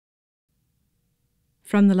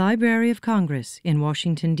From the Library of Congress in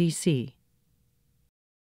Washington, D.C.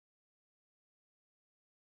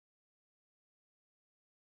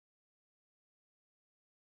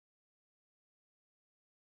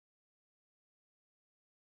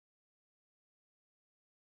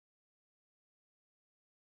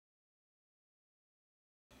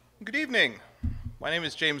 Good evening. My name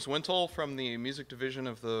is James Wintle from the Music Division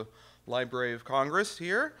of the Library of Congress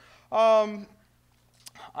here.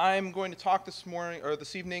 I'm going to talk this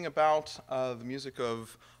evening about the music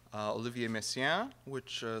of Olivier Messiaen,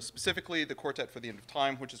 which specifically the Quartet for the End of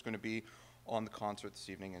Time, which is going to be on the concert this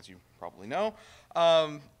evening, as you probably know.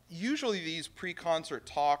 Usually these pre-concert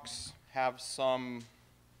talks have some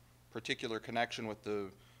particular connection with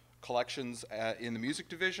the collections in the Music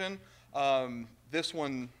Division. This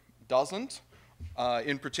one doesn't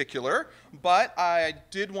in particular, but I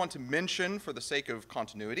did want to mention, for the sake of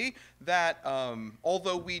continuity, that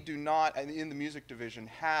although we do not, in the Music Division,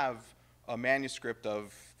 have a manuscript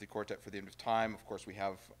of the Quartet for the End of Time, of course we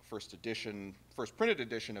have first printed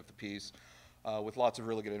edition of the piece with lots of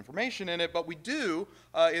really good information in it, but we do,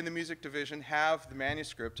 in the Music Division, have the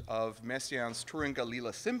manuscript of Messiaen's Thuringia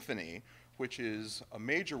Lila Symphony, which is a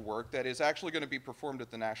major work that is actually going to be performed at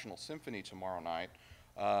the National Symphony tomorrow night.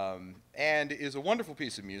 And is a wonderful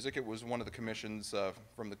piece of music. It was one of the commissions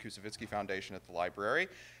from the Kusevitsky Foundation at the library,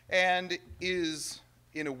 and is,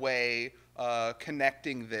 in a way,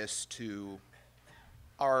 connecting this to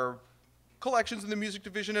our collections in the Music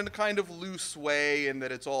Division in a kind of loose way, in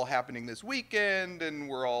that it's all happening this weekend, and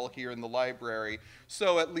we're all here in the library,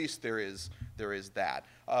 so at least there is that.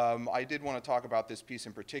 I did want to talk about this piece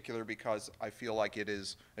in particular because I feel like it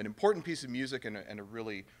is an important piece of music and a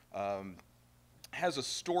really has a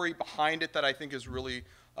story behind it that I think is really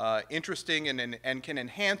interesting and can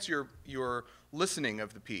enhance your listening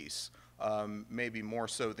of the piece, maybe more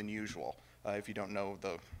so than usual. If you don't know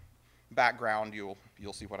the background, you'll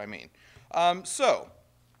see what I mean. So,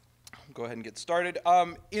 I'll go ahead and get started.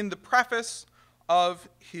 In the preface of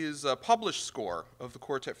his published score of the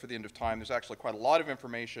Quartet for the End of Time, there's actually quite a lot of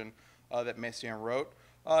information that Messiaen wrote,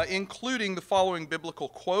 including the following biblical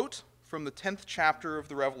quote from the 10th chapter of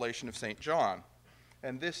the Revelation of St. John.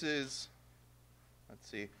 And this is, let's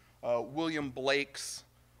see, William Blake's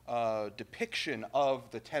depiction of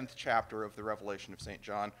the 10th chapter of the Revelation of St.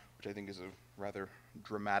 John, which I think is a rather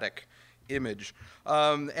dramatic image.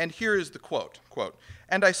 And here is the quote,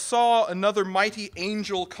 "And I saw another mighty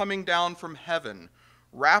angel coming down from heaven,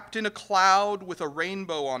 wrapped in a cloud with a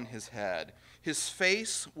rainbow on his head. His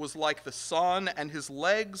face was like the sun, and his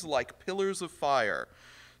legs like pillars of fire.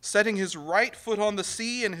 Setting his right foot on the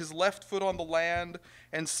sea and his left foot on the land,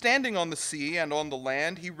 and standing on the sea and on the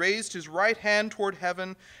land, he raised his right hand toward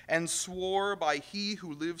heaven and swore by he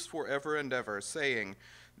who lives forever and ever, saying,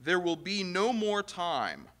 'There will be no more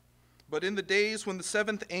time, but in the days when the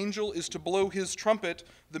seventh angel is to blow his trumpet,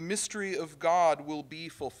 the mystery of God will be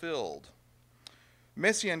fulfilled.'"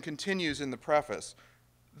 Messiaen continues in the preface,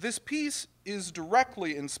 "This piece is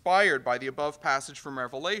directly inspired by the above passage from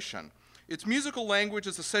Revelation. Its musical language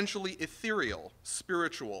is essentially ethereal,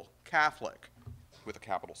 spiritual, Catholic, with a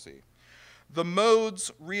capital C. The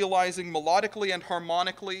modes, realizing melodically and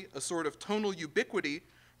harmonically a sort of tonal ubiquity,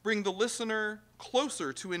 bring the listener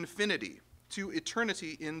closer to infinity, to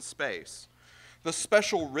eternity in space. The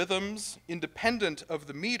special rhythms, independent of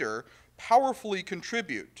the meter, powerfully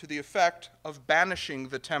contribute to the effect of banishing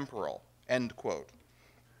the temporal." End quote.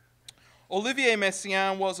 Olivier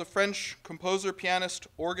Messiaen was a French composer, pianist,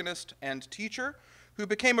 organist, and teacher who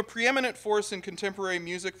became a preeminent force in contemporary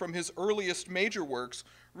music from his earliest major works,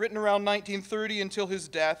 written around 1930 until his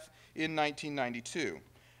death in 1992.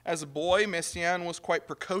 As a boy, Messiaen was quite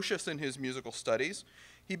precocious in his musical studies.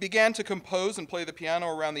 He began to compose and play the piano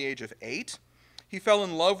around the age of 8. He fell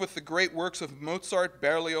in love with the great works of Mozart,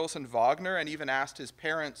 Berlioz, and Wagner, and even asked his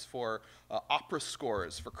parents for opera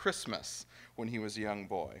scores for Christmas when he was a young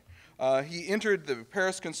boy. He entered the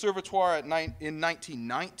Paris Conservatoire in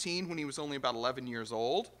 1919 when he was only about 11 years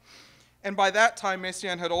old. And by that time,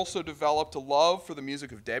 Messiaen had also developed a love for the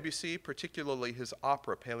music of Debussy, particularly his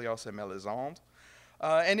opera, Pélias et Mélisande.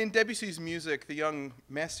 And in Debussy's music, the young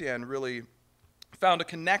Messiaen really found a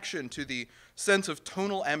connection to the sense of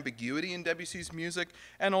tonal ambiguity in Debussy's music,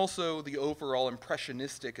 and also the overall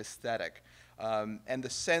impressionistic aesthetic, and the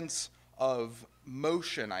sense of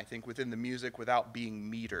motion, I think, within the music without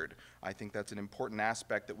being metered. I think that's an important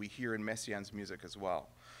aspect that we hear in Messiaen's music as well.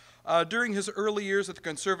 During his early years at the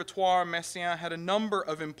Conservatoire, Messiaen had a number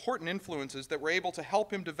of important influences that were able to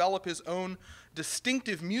help him develop his own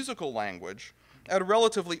distinctive musical language at a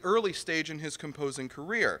relatively early stage in his composing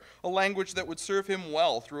career, a language that would serve him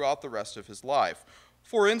well throughout the rest of his life.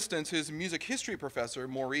 For instance, his music history professor,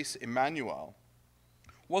 Maurice Emmanuel,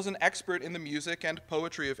 was an expert in the music and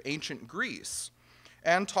poetry of ancient Greece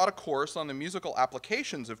and taught a course on the musical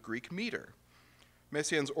applications of Greek meter.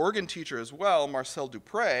 Messiaen's organ teacher as well, Marcel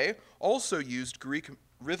Dupré, also used Greek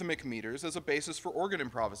rhythmic meters as a basis for organ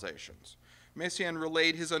improvisations. Messiaen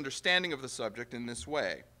relayed his understanding of the subject in this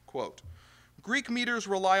way, quote, "Greek meters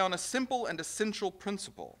rely on a simple and essential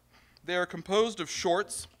principle. They are composed of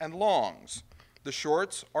shorts and longs. The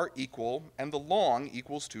shorts are equal and the long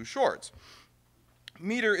equals two shorts.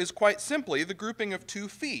 Meter is quite simply the grouping of 2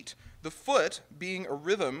 feet, the foot being a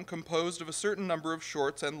rhythm composed of a certain number of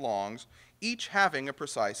shorts and longs, each having a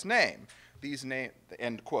precise name."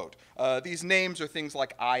 End quote. These names are things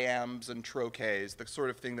like iambs and trochees, the sort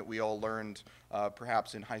of thing that we all learned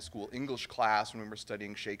perhaps in high school English class when we were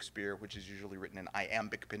studying Shakespeare, which is usually written in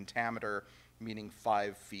iambic pentameter, meaning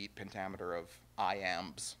 5 feet, pentameter of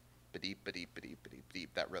iambs, ba-deep, ba-deep, ba-deep, ba-deep,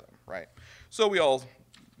 ba-deep, that rhythm, right? So we all,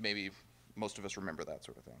 maybe most of us remember that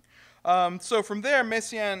sort of thing. So from there,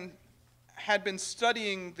 Messiaen had been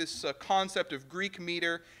studying this concept of Greek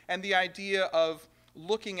meter and the idea of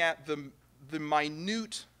looking at the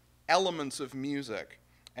minute elements of music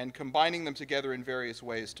and combining them together in various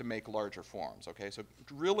ways to make larger forms, okay? So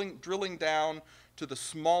drilling down to the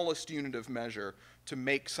smallest unit of measure to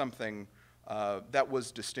make something that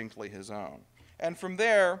was distinctly his own. And from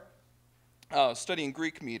there, studying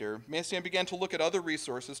Greek meter, Messiaen began to look at other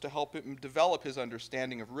resources to help him develop his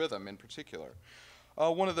understanding of rhythm in particular.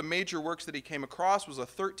 One of the major works that he came across was a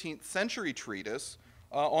 13th century treatise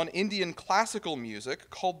on Indian classical music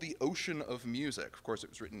called The Ocean of Music. Of course, it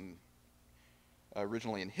was written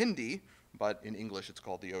originally in Hindi, but in English it's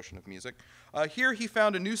called The Ocean of Music. Here he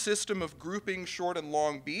found a new system of grouping short and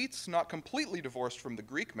long beats, not completely divorced from the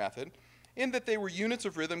Greek method, in that they were units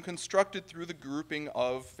of rhythm constructed through the grouping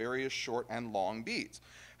of various short and long beats.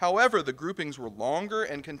 However, the groupings were longer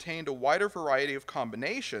and contained a wider variety of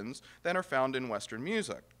combinations than are found in Western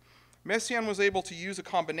music. Messiaen was able to use a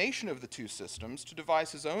combination of the two systems to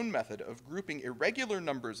devise his own method of grouping irregular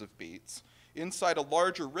numbers of beats inside a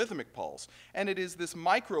larger rhythmic pulse. And it is this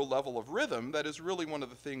micro level of rhythm that is really one of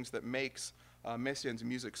the things that makes Messiaen's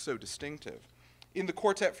music so distinctive. In the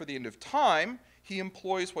Quartet for the End of Time, he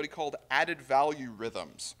employs what he called added value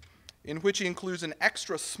rhythms, in which he includes an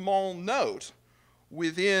extra small note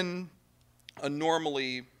within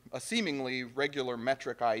a seemingly regular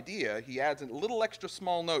metric idea. He adds a little extra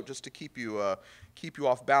small note just to keep you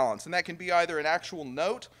off balance. And that can be either an actual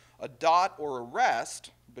note, a dot, or a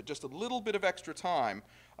rest, but just a little bit of extra time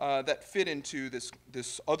that fit into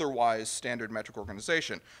this otherwise standard metric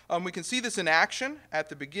organization. We can see this in action at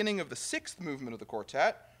the beginning of the 6th movement of the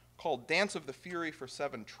quartet, called Dance of the Fury for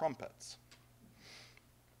 7 Trumpets.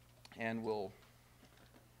 And we'll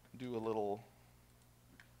do a little,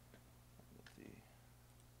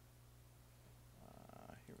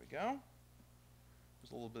 here we go.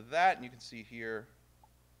 There's a little bit of that, and you can see here.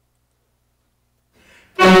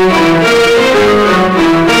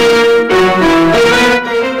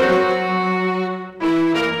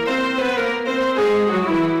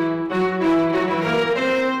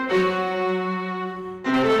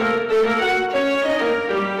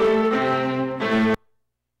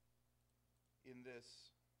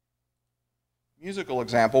 Musical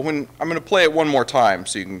example, when I'm going to play it one more time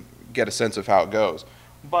so you can get a sense of how it goes.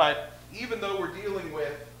 But even though we're dealing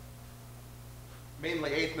with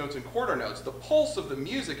mainly eighth notes and quarter notes, the pulse of the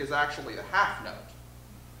music is actually the half note,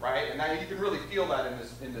 right? And now you can really feel that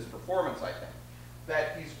in this performance, I think.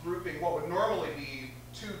 That he's grouping what would normally be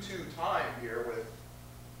 2/2 time here with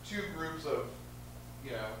 2 groups of,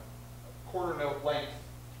 quarter note length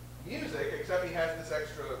music, except he has this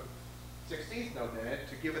extra 16th note in it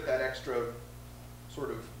to give it that extra sort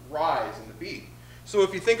of rise in the beat. So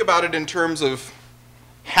if you think about it in terms of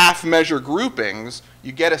half measure groupings,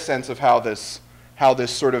 you get a sense of how this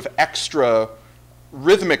sort of extra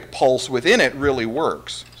rhythmic pulse within it really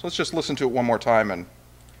works. So let's just listen to it one more time and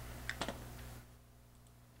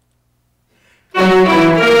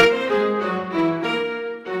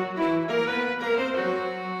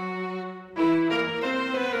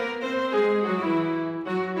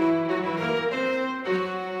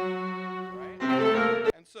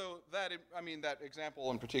that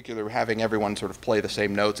example in particular, having everyone sort of play the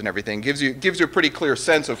same notes and everything, gives you a pretty clear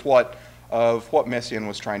sense of what Messiaen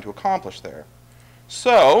was trying to accomplish there.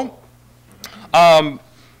 So,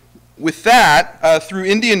 with that, through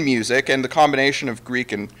Indian music and the combination of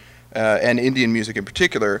Greek and Indian music in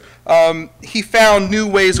particular, he found new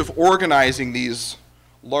ways of organizing these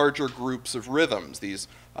larger groups of rhythms, these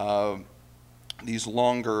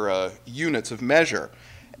longer units of measure.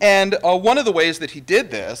 And one of the ways that he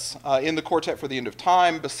did this in the Quartet for the End of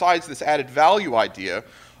Time, besides this added value idea,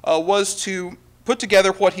 was to put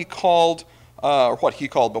together what he called, but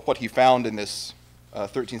what he found in this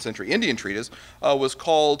 13th century Indian treatise, was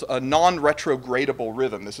called a non-retrogradable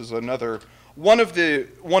rhythm. This is one of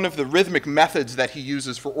the rhythmic methods that he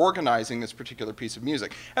uses for organizing this particular piece of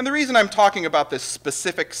music. And the reason I'm talking about this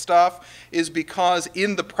specific stuff is because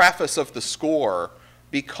in the preface of the score,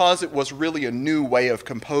 because it was really a new way of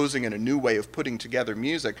composing and a new way of putting together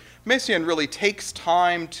music, Messiaen really takes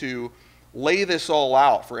time to lay this all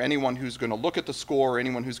out for anyone who's going to look at the score or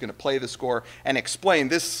anyone who's going to play the score and explain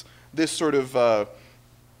this sort of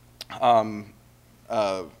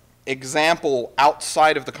example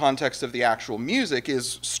outside of the context of the actual music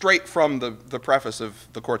is straight from the preface of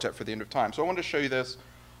the Quartet for the End of Time. So I wanted to show you this.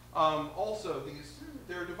 Also,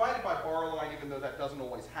 they're divided by bar line, even though that doesn't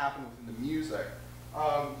always happen within the music.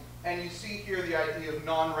 And you see here the idea of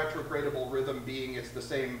non-retrogradable rhythm being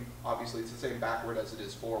obviously it's the same backward as it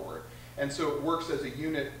is forward. And so it works as a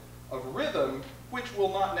unit of rhythm, which will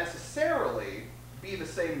not necessarily be the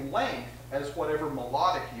same length as whatever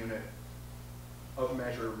melodic unit of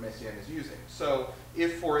measure Messiaen is using. So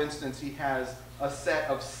if, for instance, he has a set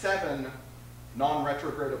of 7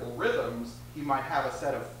 non-retrogradable rhythms, he might have a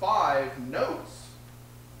set of 5 notes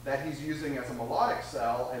that he's using as a melodic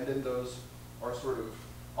cell, and then those are sort of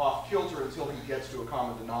off kilter until he gets to a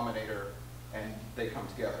common denominator and they come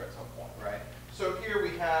together at some point, right? So here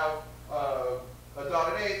we have a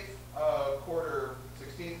dotted eighth, quarter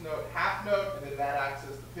 16th note, half note, and then that acts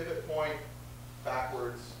as the pivot point.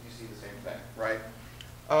 Backwards, you see the same thing, right?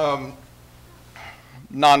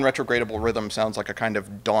 Non-retrogradable rhythm sounds like a kind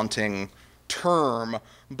of daunting term,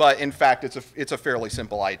 but in fact it's a fairly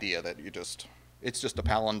simple idea that it's just a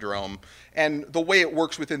palindrome. And the way it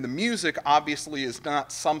works within the music, obviously, is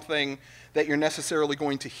not something that you're necessarily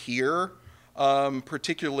going to hear,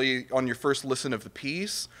 particularly on your first listen of the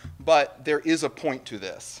piece, but there is a point to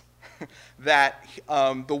this, that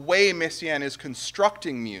the way Messiaen is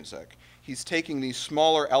constructing music, he's taking these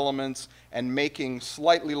smaller elements and making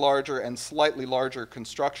slightly larger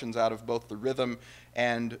constructions out of both the rhythm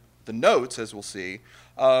and the notes, as we'll see,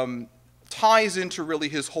 ties into really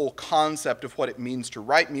his whole concept of what it means to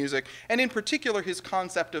write music, and in particular his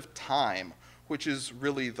concept of time, which is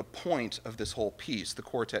really the point of this whole piece, the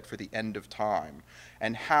Quartet for the End of Time,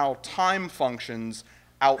 and how time functions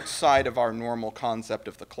outside of our normal concept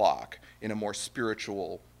of the clock in a more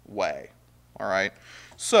spiritual way. All right?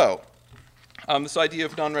 So, this idea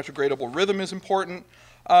of non-retrogradable rhythm is important,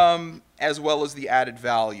 as well as the added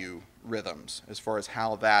value rhythms, as far as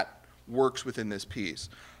how that works within this piece.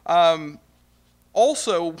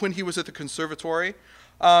 Also, when he was at the conservatory,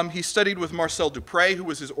 he studied with Marcel Dupré, who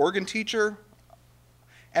was his organ teacher,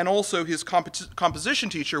 and also his composition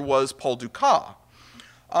teacher was Paul Dukas.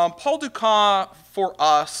 Paul Dukas, for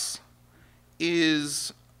us,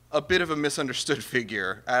 is a bit of a misunderstood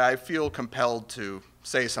figure, and I feel compelled to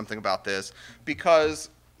say something about this, because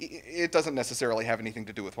it doesn't necessarily have anything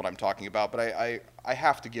to do with what I'm talking about, but I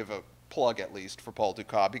have to give a plug, at least, for Paul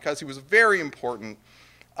Dukas, because he was a very important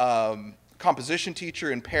composition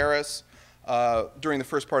teacher in Paris during the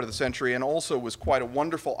first part of the century, and also was quite a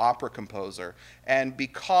wonderful opera composer. And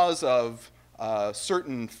because of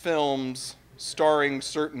certain films starring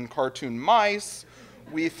certain cartoon mice,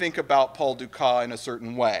 we think about Paul Dukas in a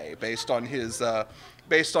certain way, based on his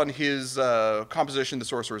composition, The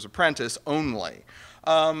Sorcerer's Apprentice, only.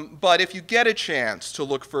 But if you get a chance to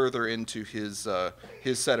look further into his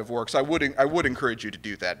set of works, I would encourage you to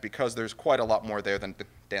do that, because there's quite a lot more there than the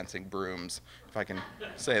dancing brooms, if I can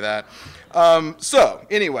say that. So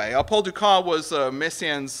anyway, Paul Dukas was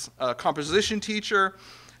Messiaen's composition teacher,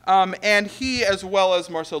 and he, as well as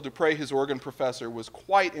Marcel Dupré, his organ professor, was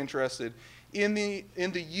quite interested in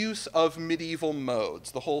the use of medieval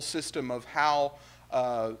modes, the whole system of how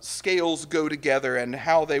scales go together and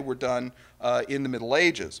how they were done in the Middle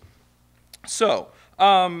Ages. So,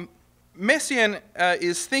 Messiaen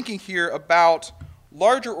is thinking here about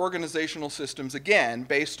larger organizational systems, again,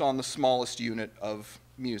 based on the smallest unit of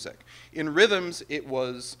music. In rhythms, it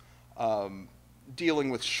was dealing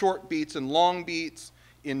with short beats and long beats.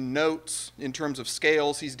 In notes, in terms of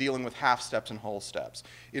scales, he's dealing with half steps and whole steps.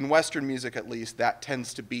 In Western music, at least, that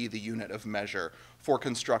tends to be the unit of measure for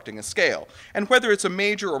constructing a scale. And whether it's a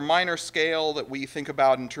major or minor scale that we think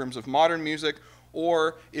about in terms of modern music,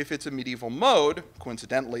 or if it's a medieval mode,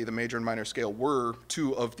 coincidentally, the major and minor scale were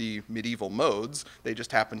 2 of the medieval modes. They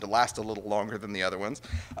just happened to last a little longer than the other ones.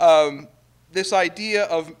 This idea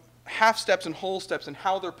of half steps and whole steps and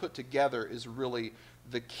how they're put together is really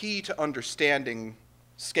the key to understanding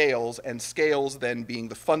scales, and scales then being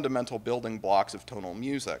the fundamental building blocks of tonal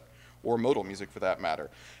music, or modal music for that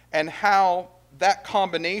matter. And how that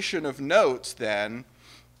combination of notes then,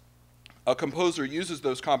 a composer uses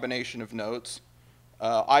those combination of notes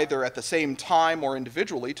either at the same time or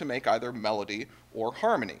individually to make either melody or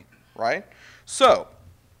harmony, right? So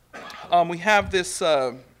we have this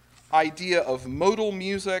idea of modal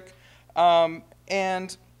music,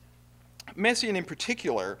 and Messiaen in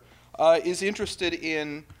particular is interested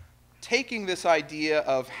in taking this idea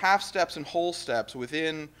of half steps and whole steps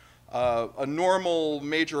within a normal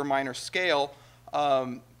major or minor scale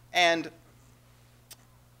and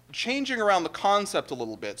changing around the concept a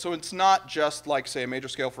little bit. So it's not just like, say, a major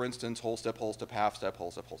scale, for instance, whole step, half step,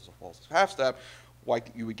 whole step, whole step, whole step, half step,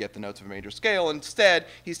 like you would get the notes of a major scale. Instead,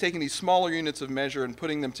 he's taking these smaller units of measure and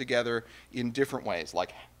putting them together in different ways,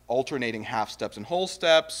 like alternating half steps and whole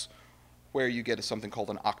steps, where you get something called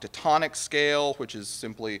an octatonic scale, which is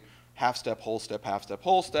simply half step, whole step,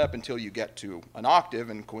 until you get to an octave,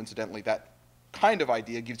 and coincidentally that kind of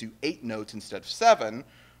idea gives you 8 notes instead of 7,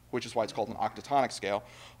 which is why it's called an octatonic scale.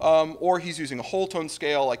 Or he's using a whole tone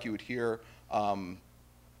scale like you would hear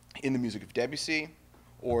in the music of Debussy,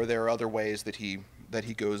 or there are other ways that he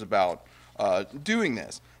goes about doing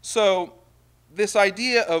this. So this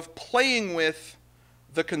idea of playing with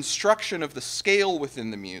the construction of the scale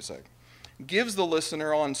within the music gives the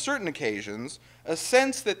listener on certain occasions a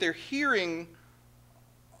sense that they're hearing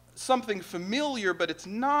something familiar, but it's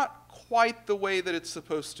not quite the way that it's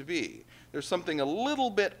supposed to be. There's something a little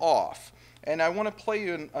bit off. And I want to play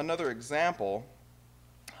you another example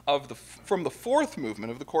of from the 4th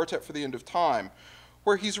movement of the Quartet for the End of Time,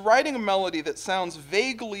 where he's writing a melody that sounds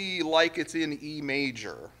vaguely like it's in E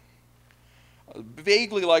major,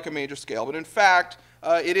 vaguely like a major scale, but in fact,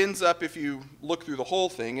 it ends up, if you look through the whole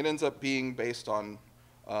thing, it ends up being based on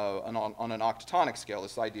an octatonic scale,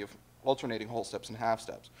 this idea of alternating whole steps and half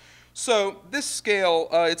steps. So this scale,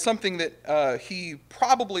 it's something that Messiaen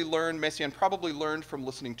probably learned from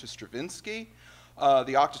listening to Stravinsky,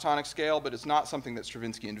 the octatonic scale, but it's not something that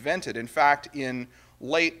Stravinsky invented. In fact, in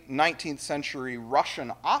late 19th century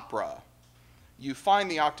Russian opera, you find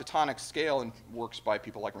the octatonic scale in works by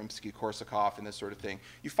people like Rimsky-Korsakov and this sort of thing.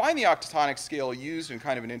 You find the octatonic scale used in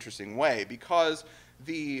kind of an interesting way because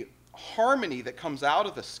the harmony that comes out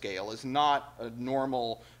of the scale is not a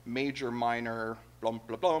normal major, minor, blum,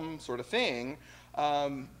 blum, blum sort of thing.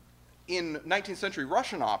 In 19th century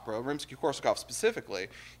Russian opera, Rimsky-Korsakov specifically,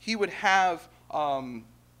 he would have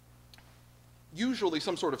usually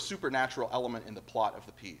some sort of supernatural element in the plot of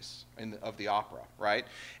the piece, of the opera, right?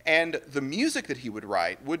 And the music that he would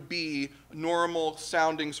write would be normal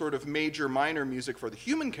sounding sort of major, minor music for the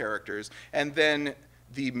human characters, and then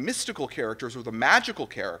the mystical characters or the magical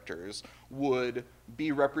characters would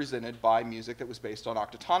be represented by music that was based on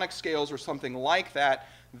octatonic scales or something like that,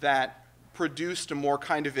 that produced a more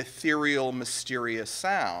kind of ethereal, mysterious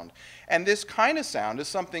sound. And this kind of sound is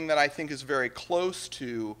something that I think is very close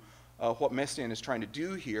to what Messiaen is trying to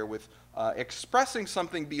do here with expressing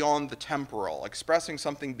something beyond the temporal, expressing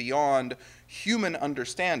something beyond human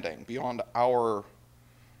understanding, beyond our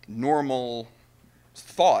normal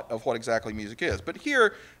thought of what exactly music is. But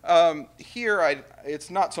here it's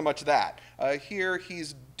not so much that. Here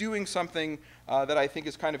he's doing something that I think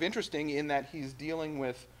is kind of interesting in that he's dealing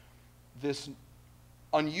with this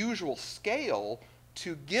unusual scale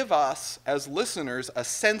to give us as listeners a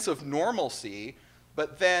sense of normalcy,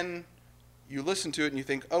 but then you listen to it and you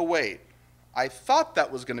think, oh wait, I thought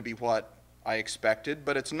that was going to be what I expected,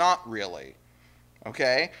 but it's not really.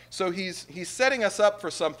 Okay? So he's setting us up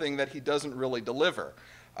for something that he doesn't really deliver.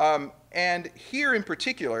 And here in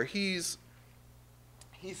particular, he's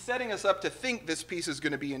setting us up to think this piece is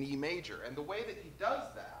going to be in E major. And the way that he does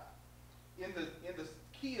that, in the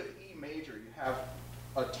key of E major, you have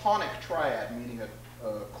a tonic triad, meaning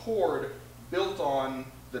a chord built on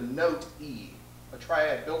the note E. A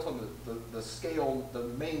triad built on the scale, the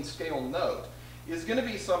main scale note, is going to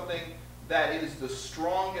be something that is the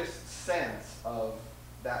strongest sense of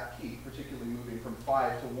that key, particularly moving from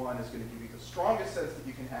 5 to 1 is going to give you the strongest sense that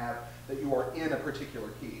you can have that you are in a particular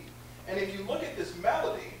key. And if you look at this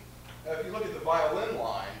melody, if you look at the violin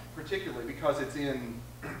line, particularly because it's in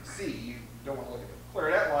C, you don't want to look at the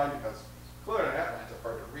clarinet line because clarinet lines are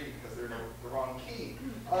hard to read because they're in the wrong key.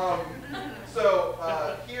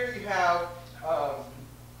 So here you have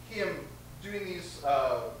him doing these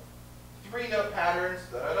 3-note patterns,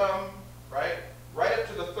 da-da-dum, right up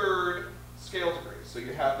to the 3rd scale degree. So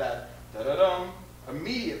you have that da-da-dum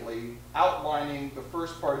immediately outlining the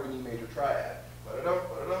first part of an E major triad.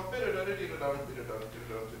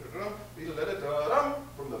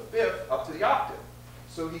 From the 5th up to the octave.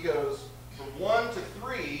 So he goes from 1 to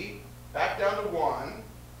 3, back down to 1,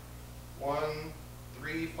 1,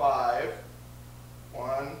 3, 5,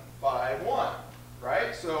 1, 5, 1,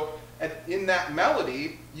 right? So in that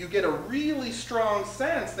melody, you get a really strong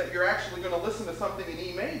sense that you're actually going to listen to something in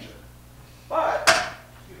E major. But,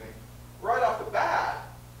 excuse me, right off the bat,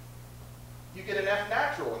 you get an F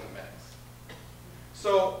natural in the mix.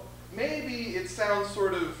 So maybe it sounds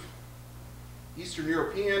sort of Eastern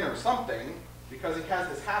European or something because it has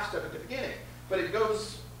this half step at the beginning. But it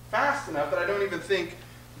goes fast enough that I don't even think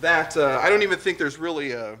there's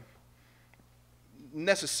really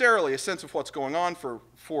necessarily a sense of what's going on for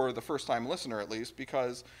the first-time listener, at least,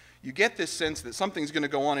 because you get this sense that something's going to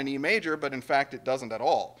go on in E major, but in fact it doesn't at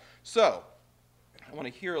all. So I want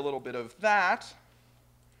to hear a little bit of that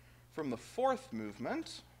from the fourth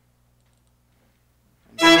movement.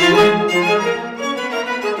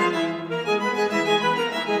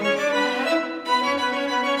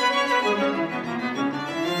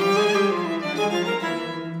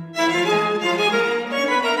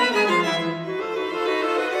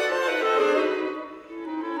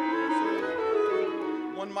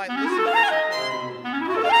 One might listen to this and think,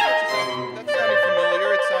 oh, that's sounding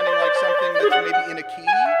familiar. It's sounding like something that's maybe in a key.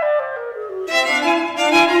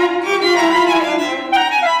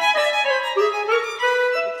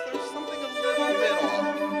 There's something a little bit off.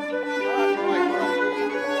 Not quite right.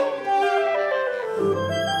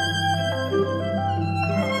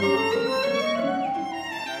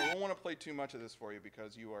 And I don't want to play too much of this for you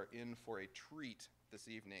because you are in for a treat this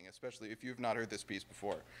evening, especially if you've not heard this piece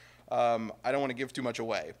before. I don't want to give too much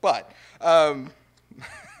away, but I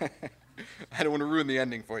don't want to ruin the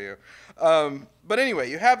ending for you. But anyway,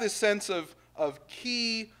 you have this sense of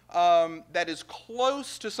key that is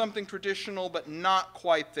close to something traditional, but not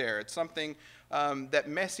quite there. It's something that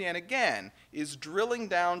Messiaen, again, is drilling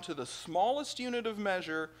down to the smallest unit of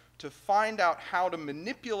measure to find out how to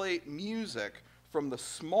manipulate music from the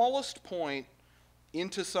smallest point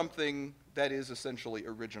into something that is essentially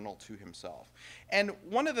original to himself. And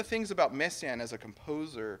one of the things about Messiaen as a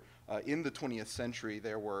composer in the 20th century,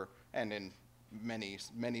 there were, and in many,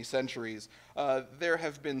 many centuries, there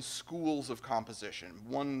have been schools of composition.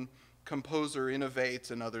 One composer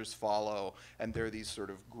innovates and others follow, and there are these sort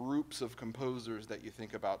of groups of composers that you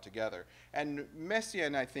think about together. And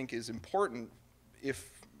Messiaen, I think, is important, if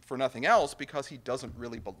for nothing else, because he doesn't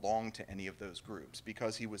really belong to any of those groups,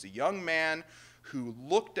 because he was a young man who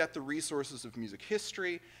looked at the resources of music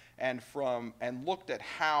history and looked at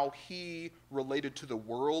how he related to the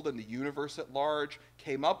world and the universe at large,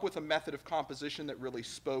 came up with a method of composition that really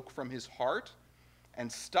spoke from his heart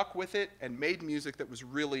and stuck with it and made music that was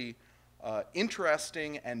really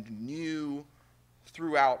interesting and new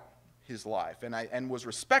throughout his life, and was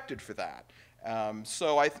respected for that.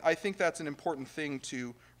 So I think that's an important thing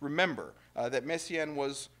to remember, that Messiaen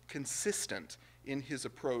was consistent in his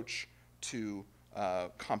approach to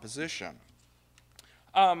composition.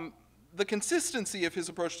 The consistency of his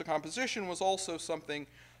approach to composition was also something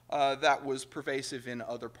that was pervasive in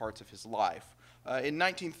other parts of his life. In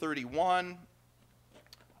 1931,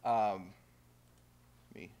 let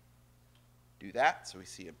me do that so we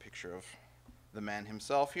see a picture of the man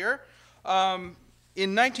himself here.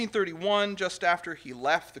 In 1931, just after he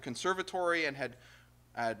left the conservatory and had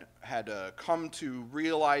come to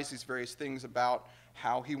realize these various things about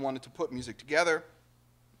how he wanted to put music together,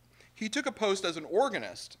 he took a post as an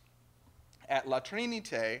organist at La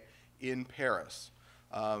Trinité in Paris.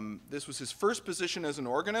 This was his first position as an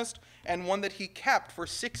organist, and one that he kept for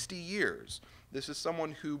 60 years. This is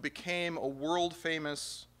someone who became a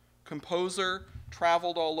world-famous composer,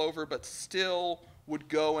 traveled all over, but still would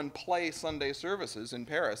go and play Sunday services in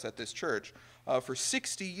Paris at this church for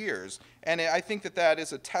 60 years. And I think that that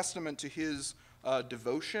is a testament to his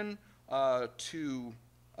devotion to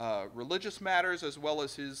religious matters, as well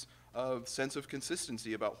as his sense of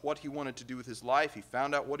consistency about what he wanted to do with his life. He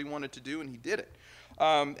found out what he wanted to do, and he did it.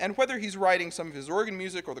 And whether he's writing some of his organ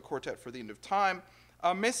music or the Quartet for the End of Time,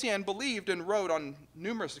 Messiaen believed and wrote on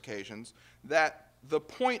numerous occasions that the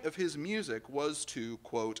point of his music was to,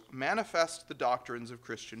 quote, manifest the doctrines of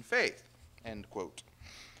Christian faith, end quote.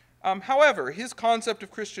 However, his concept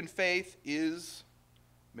of Christian faith is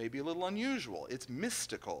maybe a little unusual. It's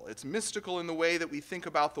mystical. It's mystical in the way that we think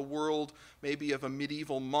about the world maybe of a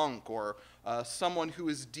medieval monk or someone who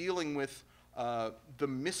is dealing with the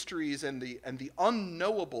mysteries and the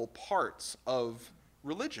unknowable parts of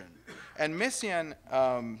religion. And Messiaen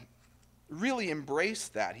really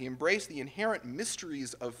embraced that. He embraced the inherent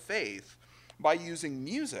mysteries of faith by using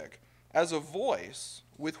music as a voice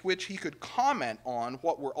with which he could comment on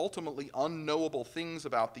what were ultimately unknowable things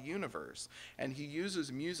about the universe. And he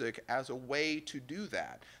uses music as a way to do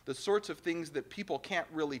that. The sorts of things that people can't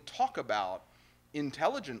really talk about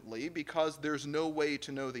intelligently because there's no way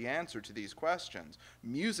to know the answer to these questions.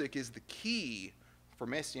 Music is the key for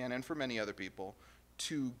Messiaen and for many other people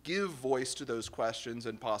to give voice to those questions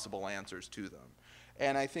and possible answers to them.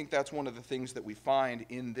 And I think that's one of the things that we find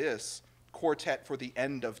in this Quartet for the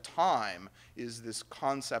End of Time, is this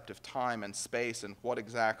concept of time and space and what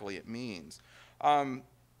exactly it means.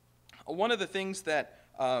 One of the things that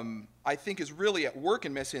I think is really at work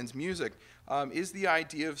in Messiaen's music is the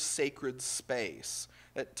idea of sacred space.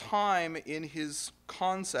 That time in his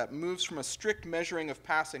concept moves from a strict measuring of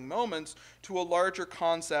passing moments to a larger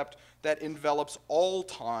concept that envelops all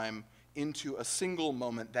time into a single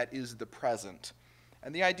moment that is the present.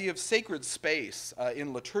 And the idea of sacred space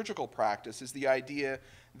in liturgical practice is the idea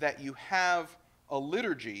that you have a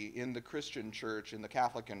liturgy in the Christian church, in the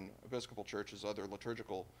Catholic and Episcopal churches, other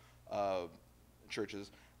liturgical churches,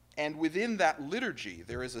 and within that liturgy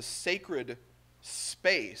there is a sacred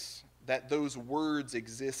space that those words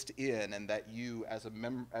exist in, and that you as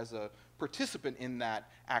a participant in that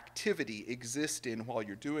activity exist in while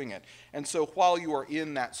you're doing it. And so while you are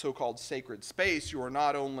in that so-called sacred space, you are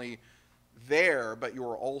not only there, but you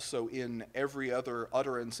are also in every other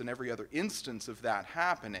utterance and every other instance of that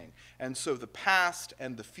happening. And so the past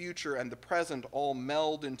and the future and the present all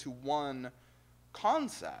meld into one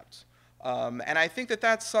concept. And I think that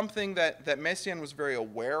that's something that Messiaen was very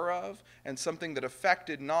aware of, and something that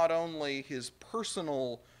affected not only his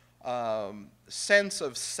personal sense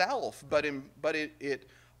of self, but it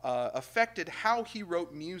affected how he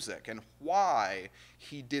wrote music and why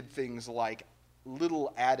he did things like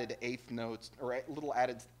little added eighth notes or little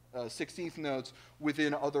added 16th notes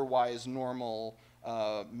within otherwise normal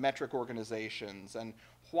metric organizations, and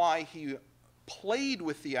why he played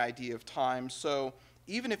with the idea of time. So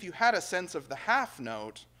even if you had a sense of the half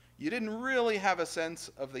note, you didn't really have a sense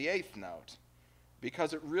of the eighth note,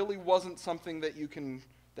 because it really wasn't something that you can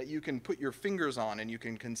put your fingers on and you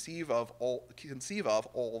can conceive of all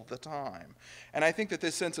the time. And I think that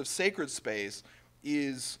this sense of sacred space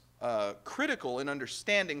is critical in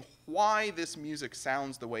understanding why this music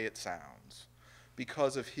sounds the way it sounds,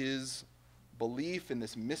 because of his belief in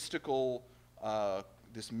this mystical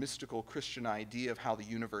Christian idea of how the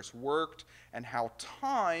universe worked and how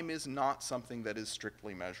time is not something that is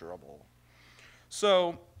strictly measurable.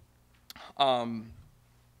 So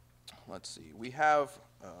let's see, we have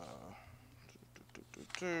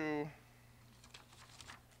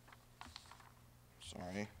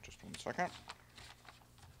sorry, just one second.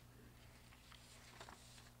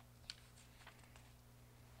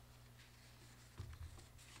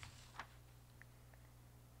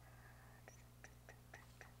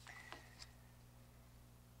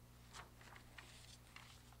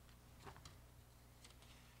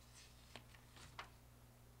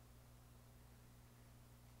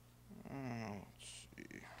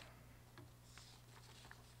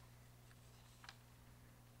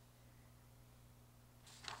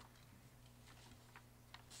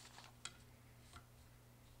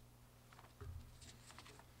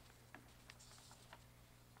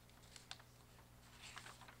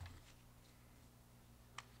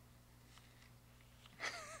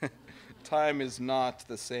 Time is not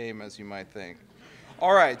the same as you might think.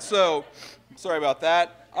 All right, so sorry about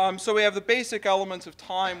that. So we have the basic elements of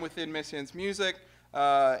time within Messiaen's music,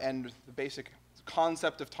 and the basic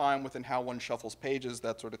concept of time within how one shuffles pages,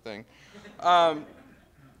 that sort of thing.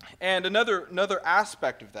 And another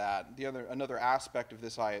aspect of that, another aspect of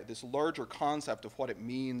this larger concept of what it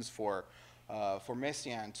means for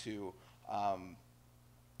Messiaen to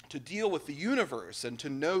deal with the universe and to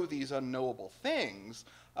know these unknowable things.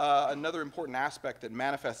 Another important aspect that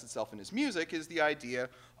manifests itself in his music is the idea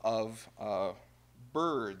of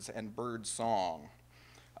birds and bird song.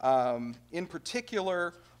 In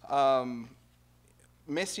particular,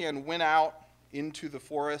 Messiaen went out into the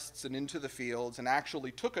forests and into the fields and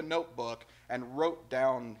actually took a notebook and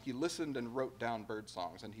he listened and wrote down bird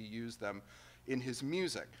songs, and he used them in his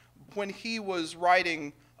music. When he was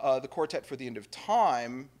writing the Quartet for the End of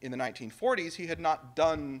Time in the 1940s, he had not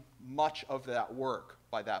done much of that work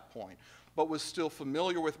by that point, but was still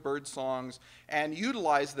familiar with bird songs and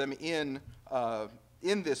utilized them in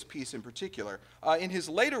this piece in particular. In his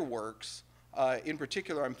later works, in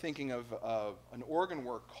particular, I'm thinking of an organ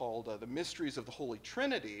work called The Mysteries of the Holy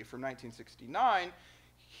Trinity from 1969.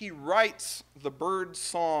 He writes the bird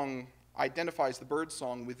song, identifies the bird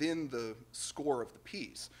song within the score of the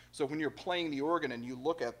piece. So when you're playing the organ and you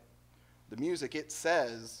look at the music, it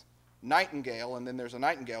says nightingale, and then there's a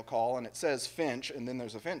nightingale call, and it says finch, and then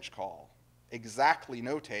there's a finch call, exactly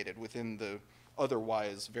notated within the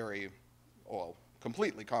otherwise very, well,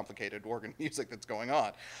 completely complicated organ music that's going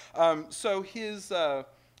on. So his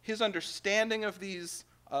understanding of these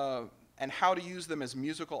and how to use them as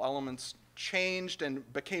musical elements changed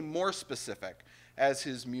and became more specific as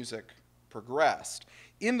his music progressed.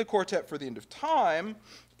 In the Quartet for the End of Time,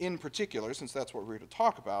 in particular, since that's what we're here to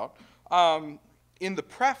talk about, in the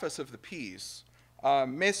preface of the piece,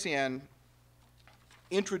 Messiaen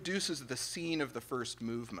introduces the scene of the first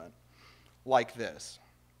movement like this.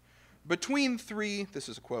 This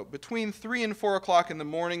is a quote, between 3 and 4 o'clock in the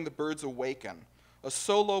morning, the birds awaken. A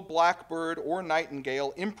solo blackbird or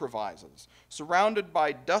nightingale improvises, surrounded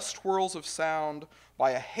by dust whirls of sound,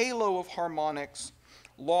 by a halo of harmonics,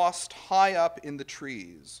 lost high up in the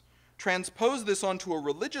trees. Transpose this onto a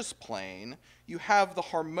religious plane, you have the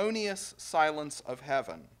harmonious silence of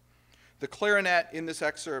heaven. The clarinet in this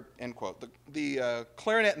excerpt, end quote, the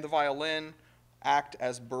clarinet and the violin act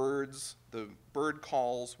as birds, the bird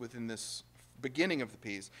calls within this beginning of the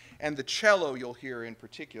piece, and the cello you'll hear in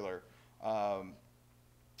particular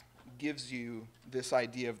gives you this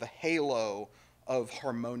idea of the halo of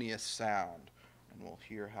harmonious sound. And we'll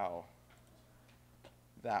hear how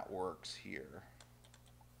that works here.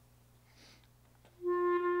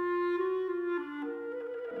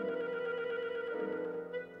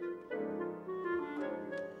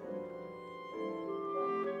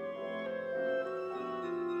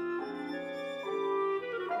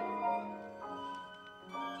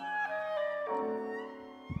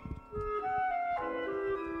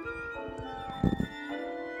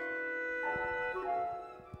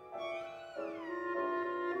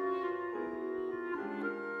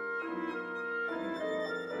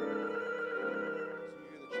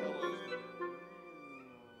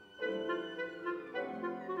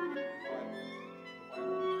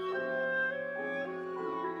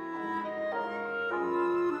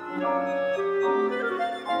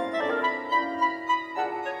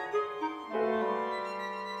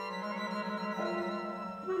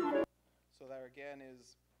 So there again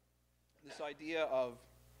is this idea of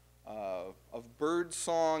bird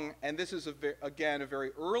song, and this is, again, a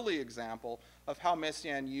very early example of how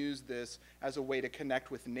Messiaen used this as a way to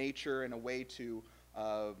connect with nature and a way to,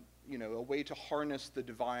 a way to harness the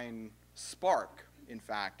divine spark, in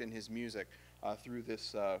fact, in his music through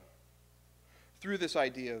this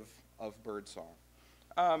idea of bird song.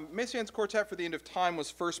 Messiaen's Quartet for the End of Time was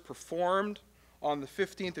first performed on the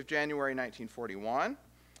 15th of January, 1941.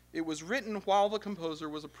 It was written while the composer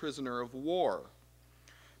was a prisoner of war.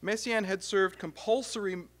 Messiaen had served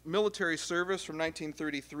compulsory military service from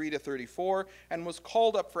 1933 to 34 and was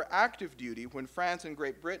called up for active duty when France and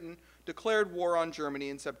Great Britain declared war on Germany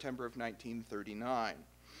in September of 1939.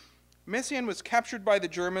 Messiaen was captured by the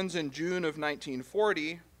Germans in June of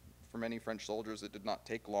 1940. For many French soldiers, it did not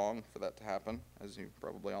take long for that to happen, as you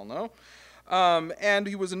probably all know. And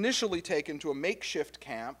he was initially taken to a makeshift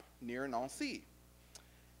camp near Nancy.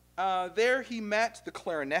 There he met the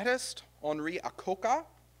clarinetist, Henri Akoka,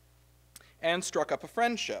 and struck up a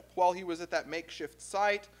friendship. While he was at that makeshift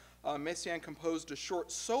site, Messiaen composed a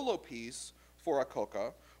short solo piece for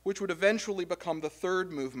Akoka, which would eventually become the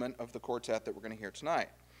third movement of the quartet that we're going to hear tonight.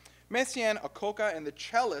 Messiaen, Akoka, and the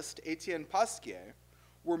cellist, Etienne Pasquier,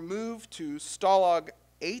 were moved to Stalag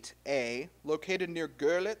VIII-A, located near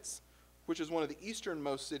Görlitz, which is one of the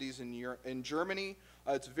easternmost cities in Germany.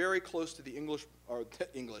 It's very close to the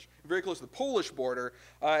very close to the Polish border,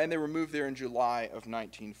 and they were moved there in July of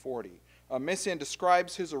 1940. Messiaen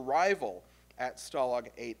describes his arrival at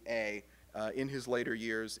Stalag VIII-A in his later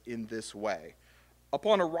years in this way.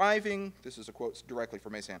 Upon arriving, this is a quote directly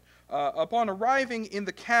from Messiaen, upon arriving in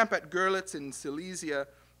the camp at Görlitz in Silesia,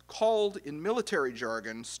 called in military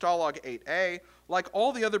jargon Stalag VIII-A, like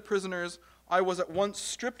all the other prisoners, I was at once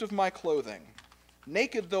stripped of my clothing.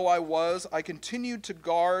 Naked though I was, I continued to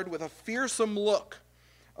guard with a fearsome look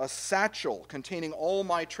a satchel containing all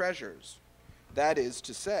my treasures, that is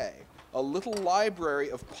to say, a little library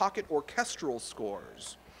of pocket orchestral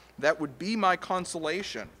scores. That would be my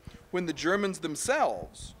consolation when the Germans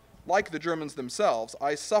themselves, like the Germans themselves,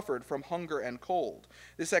 I suffered from hunger and cold.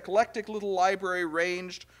 This eclectic little library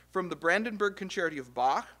ranged from the Brandenburg Concerti of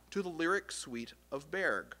Bach to the lyric suite of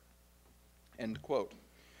Berg. End quote.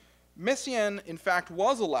 Messiaen, in fact,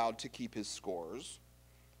 was allowed to keep his scores,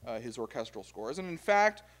 his orchestral scores, and in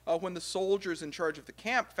fact, when the soldiers in charge of the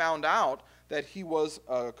camp found out that he was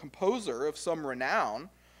a composer of some renown,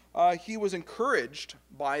 he was encouraged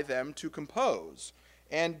by them to compose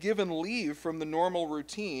and given leave from the normal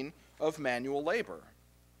routine of manual labor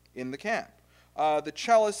in the camp. The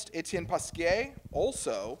cellist Etienne Pasquier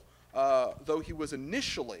also, though he was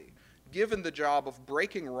initially given the job of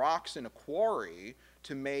breaking rocks in a quarry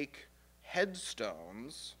to make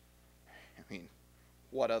headstones, I mean,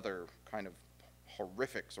 what other kind of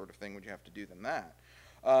horrific sort of thing would you have to do than that?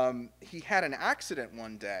 He had an accident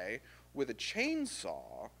one day with a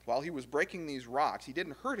chainsaw while he was breaking these rocks. He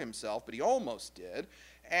didn't hurt himself, but he almost did.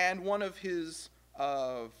 And one of his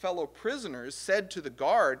fellow prisoners said to the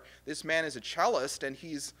guard, "This man is a cellist, and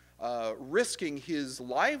he's risking his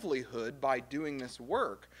livelihood by doing this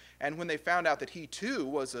work." And when they found out that he too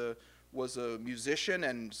was a musician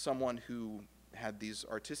and someone who had these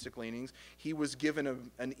artistic leanings, he was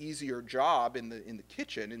given an easier job in the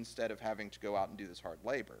kitchen instead of having to go out and do this hard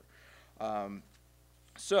labor. While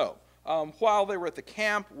they were at the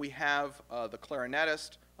camp, we have the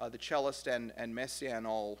clarinetist, the cellist, and Messiaen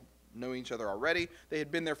all know each other already. They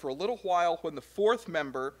had been there for a little while when the fourth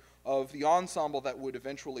member of the ensemble that would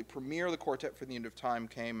eventually premiere the Quartet for the End of Time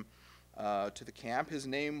came to the camp. His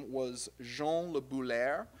name was Jean Le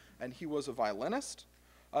Boulaire, and he was a violinist.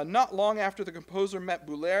 Not long after the composer met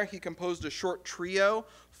Boulaire, he composed a short trio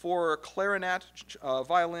for clarinet,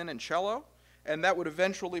 violin, and cello, and that would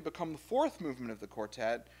eventually become the fourth movement of the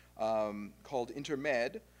quartet, called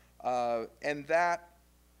Intermède, and that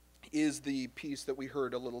is the piece that we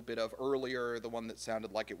heard a little bit of earlier, the one that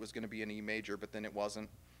sounded like it was going to be an E major, but then it wasn't,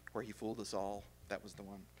 where he fooled us all. That was the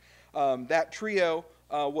one. That trio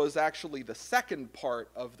was actually the second part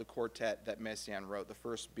of the quartet that Messiaen wrote, the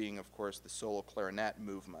first being, of course, the solo clarinet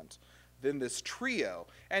movement. Then this trio.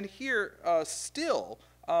 And here, still,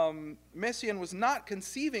 Messiaen was not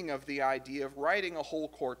conceiving of the idea of writing a whole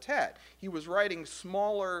quartet. He was writing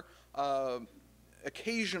smaller,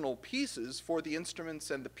 occasional pieces for the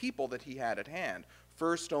instruments and the people that he had at hand.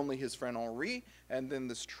 First, only his friend Henri, and then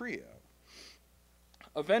this trio.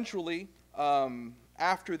 Eventually,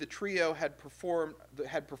 after the trio had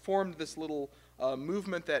performed this little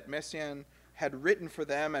movement that Messiaen had written for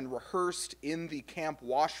them and rehearsed in the camp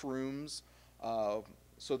washrooms,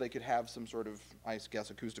 so they could have some sort of, I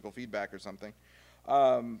guess, acoustical feedback or something.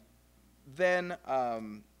 Then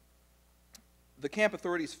the camp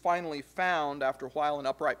authorities finally found, after a while, an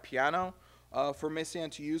upright piano for Messiaen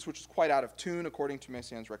to use, which was quite out of tune, according to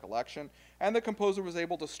Messiaen's recollection, and the composer was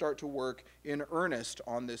able to start to work in earnest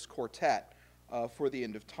on this quartet for the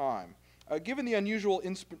End of Time. Given the unusual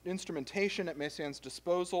instrumentation at Messiaen's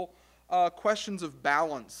disposal, questions of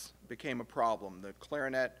balance became a problem. The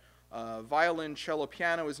clarinet, violin, cello,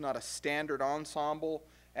 piano is not a standard ensemble,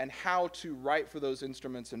 and how to write for those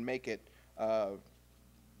instruments and make it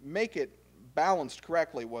balanced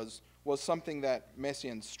correctly was something that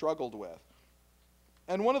Messiaen struggled with.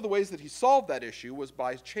 And one of the ways that he solved that issue was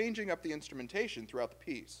by changing up the instrumentation throughout the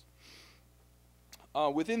piece.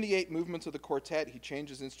 Within the 8 movements of the quartet, he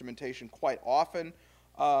changes instrumentation quite often.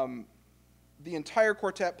 The entire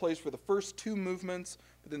quartet plays for the first 2 movements,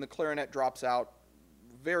 but then the clarinet drops out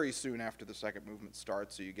very soon after the second movement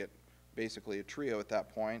starts, so you get basically a trio at that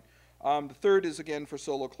point. The third is again for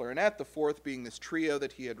solo clarinet, the fourth being this trio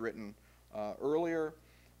that he had written earlier.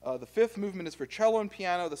 The 5th movement is for cello and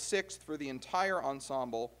piano, the 6th for the entire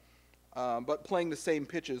ensemble, but playing the same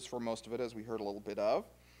pitches for most of it, as we heard a little bit of.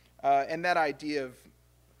 And that idea of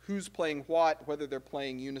who's playing what, whether they're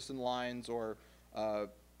playing unison lines or,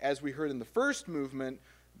 as we heard in the first movement,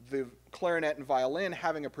 the clarinet and violin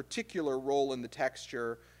having a particular role in the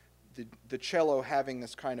texture, the cello having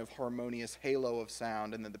this kind of harmonious halo of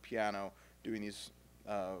sound, and then the piano doing these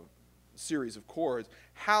series of chords.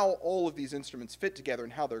 How all of these instruments fit together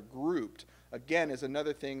and how they're grouped, again, is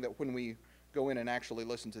another thing that when we go in and actually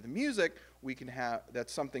listen to the music, we can have,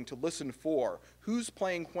 that's something to listen for. Who's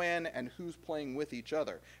playing when and who's playing with each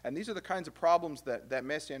other. And these are the kinds of problems that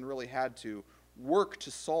Messiaen really had to work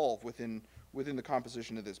to solve within the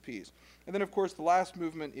composition of this piece. And then, of course, the last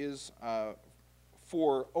movement is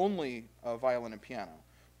for only violin and piano.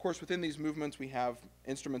 Of course, within these movements, we have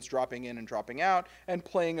instruments dropping in and dropping out and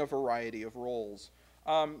playing a variety of roles.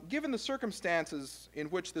 Given the circumstances in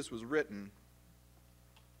which this was written,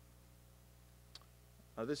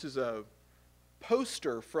 this is a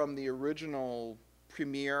poster from the original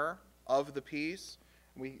premiere of the piece.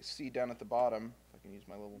 We see down at the bottom, if I can use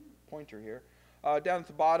my little pointer here, down at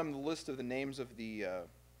the bottom, the list of the names of the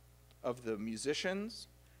musicians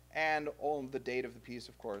and the date of the piece,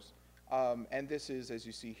 of course. And this is, as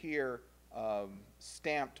you see here,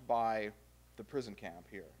 stamped by the prison camp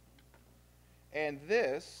here. And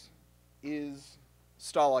this is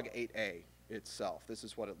Stalag VIII-A itself. This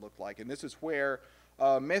is what it looked like. And this is where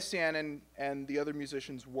Messiaen and the other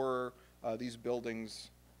musicians were. These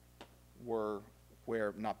buildings were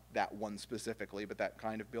where, not that one specifically, but that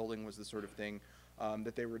kind of building was the sort of thing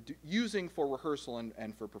that they were using for rehearsal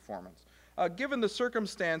and for performance. Given the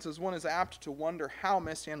circumstances, one is apt to wonder how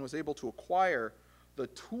Messiaen was able to acquire the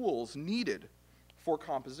tools needed for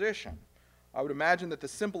composition. I would imagine that the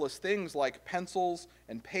simplest things like pencils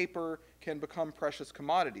and paper can become precious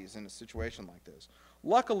commodities in a situation like this.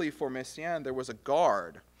 Luckily for Messiaen, there was a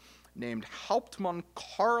guard named Hauptmann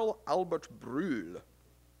Karl Albert Brühl,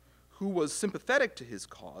 who was sympathetic to his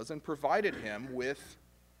cause and provided him with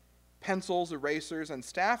pencils, erasers, and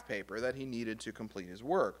staff paper that he needed to complete his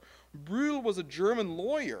work. Brühl was a German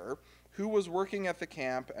lawyer who was working at the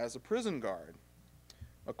camp as a prison guard.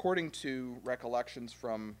 According to recollections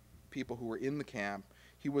from people who were in the camp,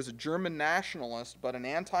 he was a German nationalist but an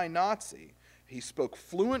anti-Nazi. He spoke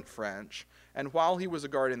fluent French, and while he was a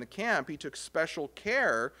guard in the camp, he took special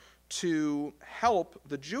care to help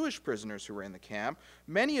the Jewish prisoners who were in the camp,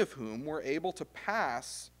 many of whom were able to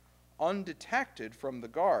pass undetected from the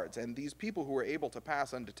guards. And these people who were able to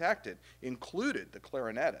pass undetected included the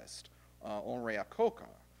clarinetist, Henri Acoca,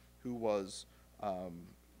 who was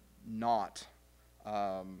not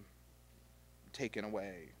taken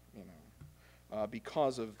away,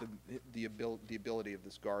 because of the ability of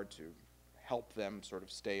this guard to help them sort of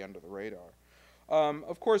stay under the radar.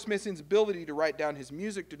 Of course, Messiaen's ability to write down his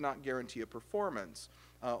music did not guarantee a performance.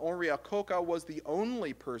 Henri Acoca was the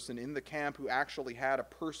only person in the camp who actually had a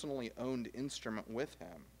personally owned instrument with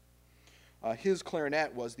him. His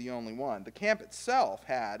clarinet was the only one. The camp itself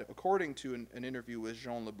had, according to an interview with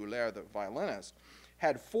Jean Le Boulaire, the violinist,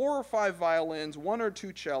 had 4 or 5 violins, 1 or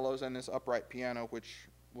 2 cellos, and this upright piano, which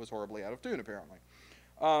was horribly out of tune, apparently.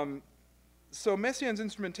 So Messiaen's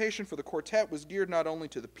instrumentation for the quartet was geared not only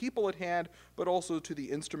to the people at hand, but also to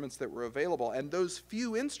the instruments that were available. And those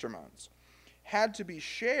few instruments had to be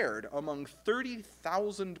shared among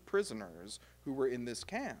 30,000 prisoners who were in this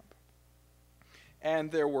camp.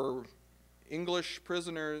 And there were English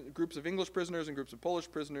prisoners, groups of English prisoners and groups of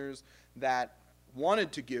Polish prisoners that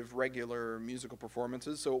wanted to give regular musical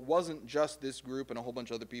performances, so it wasn't just this group and a whole bunch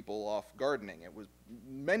of other people off gardening. It was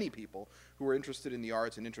many people who were interested in the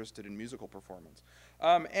arts and interested in musical performance.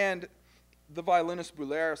 And the violinist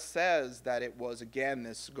Boulaire says that it was, again,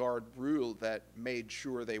 this guard Brühl that made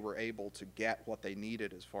sure they were able to get what they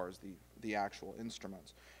needed as far as the actual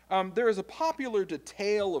instruments. There is a popular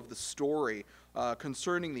detail of the story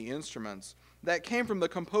concerning the instruments that came from the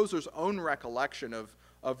composer's own recollection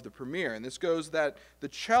of the premiere. And this goes that the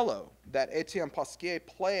cello that Etienne Pasquier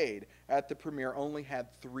played at the premiere only had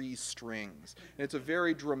 3 strings. And it's a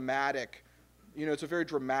very dramatic,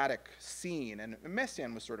 scene. And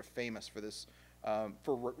Messiaen was sort of famous for this,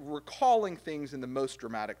 for recalling things in the most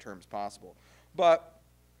dramatic terms possible. But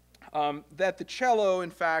that the cello,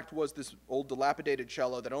 in fact, was this old dilapidated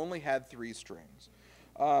cello that only had 3 strings.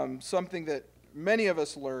 Something that many of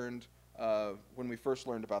us learned when we first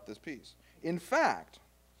learned about this piece. In fact,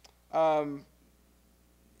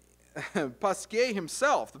 Pasquier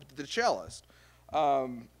himself, the cellist,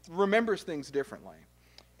 remembers things differently.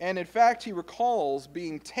 And in fact, he recalls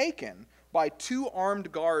being taken by 2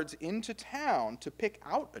 armed guards into town to pick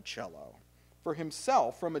out a cello for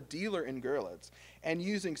himself from a dealer in Görlitz, and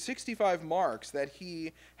using 65 marks that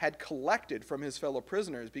he had collected from his fellow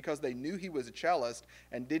prisoners because they knew he was a cellist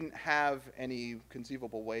and didn't have any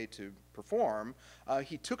conceivable way to perform.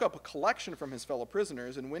 He took up a collection from his fellow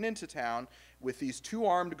prisoners and went into town with these 2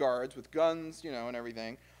 armed guards with guns, and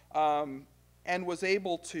everything, and was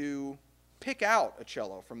able to pick out a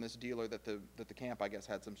cello from this dealer that the camp, I guess,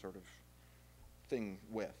 had some sort of thing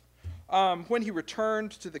with. When he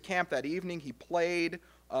returned to the camp that evening, he played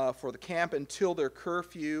for the camp until their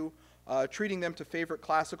curfew, treating them to favorite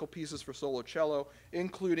classical pieces for solo cello,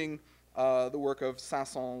 including the work of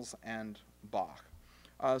Saint-Saëns and Bach.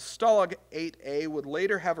 Stalag VIII-A would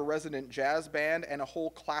later have a resident jazz band and a whole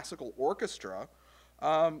classical orchestra,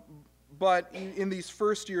 but in these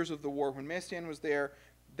first years of the war, when Messiaen was there,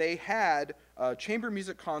 they had chamber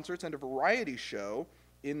music concerts and a variety show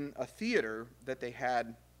in a theater that they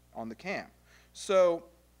had on the camp. So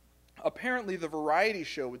apparently the variety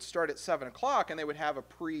show would start at 7 o'clock and they would have a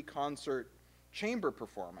pre-concert chamber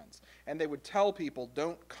performance. And they would tell people,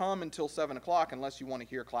 don't come until 7 o'clock unless you want to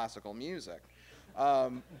hear classical music.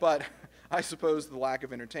 But I suppose the lack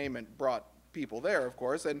of entertainment brought people there, of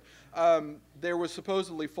course. And there was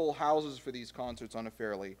supposedly full houses for these concerts on a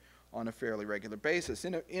fairly regular basis.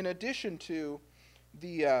 In addition to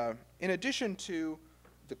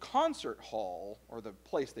the concert hall, or the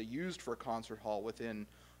place they used for a concert hall within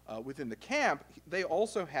the camp, they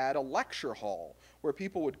also had a lecture hall where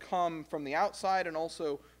people would come from the outside, and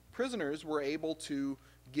also prisoners were able to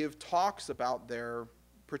give talks about their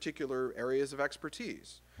particular areas of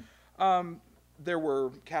expertise. There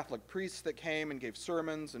were Catholic priests that came and gave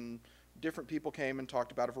sermons, and different people came and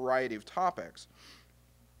talked about a variety of topics.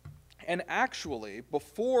 And actually,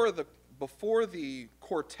 before the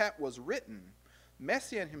quartet was written,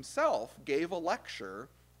 Messiaen himself gave a lecture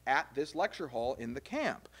at this lecture hall in the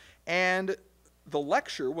camp. And the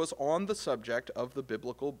lecture was on the subject of the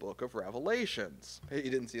biblical book of Revelations. You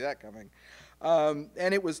didn't see that coming.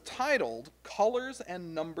 And it was titled Colors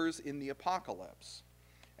and Numbers in the Apocalypse.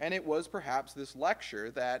 And it was perhaps this lecture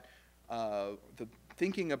that,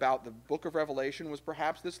 thinking about the book of Revelation was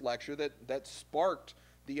perhaps this lecture that sparked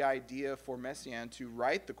the idea for Messiaen to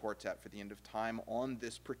write the quartet for the end of time on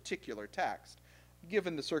this particular text.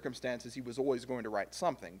 Given the circumstances, he was always going to write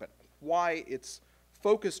something, but why it's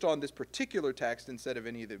focused on this particular text instead of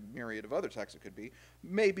any of the myriad of other texts it could be,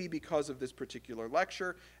 maybe because of this particular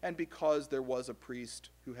lecture and because there was a priest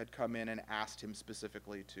who had come in and asked him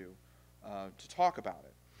specifically to talk about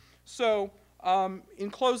it. So,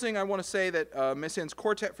 in closing, I want to say that Messiaen's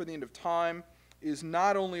Quartet for the End of Time is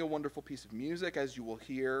not only a wonderful piece of music, as you will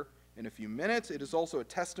hear in a few minutes, it is also a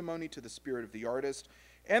testimony to the spirit of the artist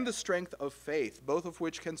and the strength of faith, both of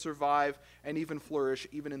which can survive and even flourish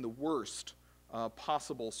even in the worst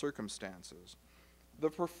possible circumstances.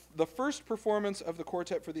 The first performance of the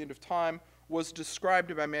Quartet for the End of Time was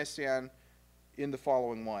described by Messiaen in the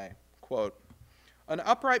following way, quote, "An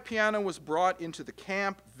upright piano was brought into the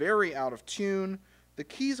camp, very out of tune, the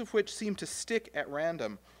keys of which seemed to stick at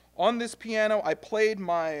random. On this piano, I played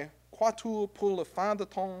my Quatuor pour la fin de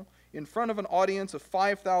temps in front of an audience of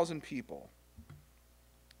 5,000 people."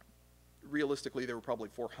 Realistically, there were probably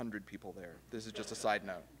 400 people there. This is just a side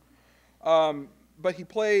note. But he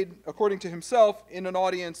played, according to himself, in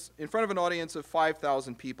front of an audience of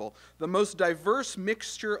 5,000 people, the most diverse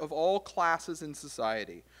mixture of all classes in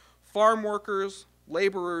society: farm workers,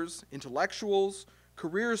 laborers, intellectuals,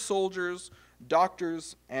 career soldiers,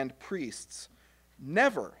 doctors, and priests.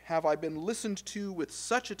 Never have I been listened to with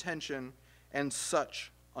such attention and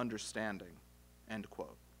such understanding, end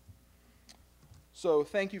quote. So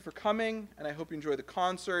thank you for coming, and I hope you enjoy the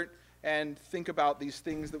concert and think about these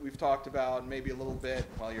things that we've talked about maybe a little bit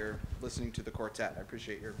while you're listening to the quartet. I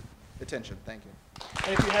appreciate your attention. Thank you.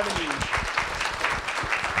 And if you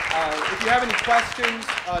have any questions,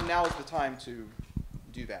 now is the time to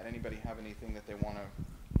do that. Anybody have anything that they want to?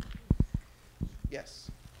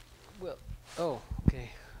 Yes. Well, oh,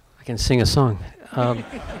 okay. I can sing a song.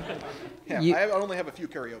 Yeah, I only have a few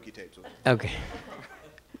karaoke tapes with me. Okay.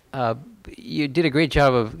 You did a great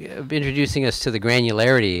job of introducing us to the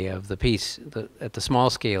granularity of the piece at the small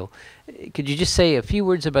scale. Could you just say a few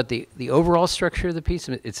words about the overall structure of the piece?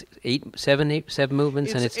 It's seven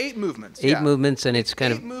movements, and it's 8 movements. Eight movements, and it's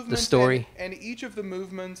kind of the story. And each of the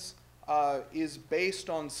movements is based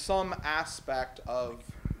on some aspect of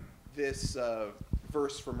this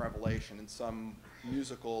verse from Revelation in some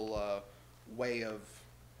musical way of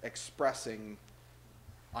expressing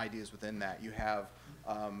ideas within that. You have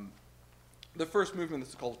the first movement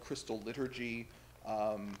that's called Crystal Liturgy,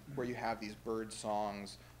 where you have these bird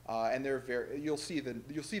songs, and they're you'll see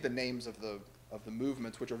the names of the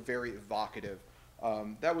movements, which are very evocative.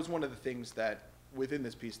 That was one of the things that within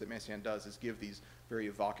this piece that Messiaen does, is give these very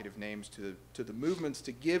evocative names to the movements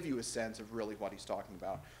to give you a sense of really what he's talking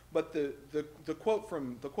about. But the quote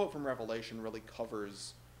from Revelation really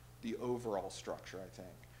covers the overall structure, I think,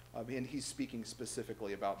 and he's speaking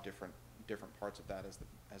specifically about different parts of that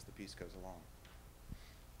as the piece goes along.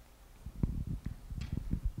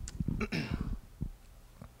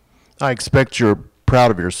 I expect you're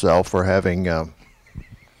proud of yourself for having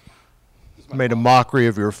made a mockery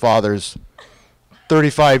of your father's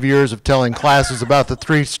 35 years of telling classes about the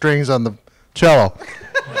 3 strings on the cello.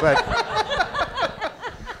 But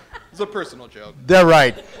it's a personal joke. They're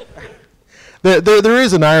right. There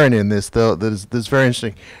is an irony in this, though, that's very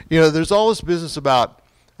interesting. You know, there's all this business about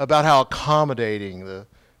how accommodating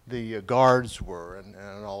the guards were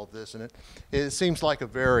and all of this, and it seems like a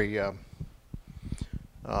very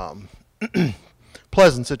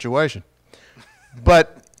pleasant situation.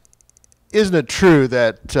 But isn't it true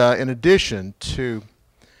that in addition to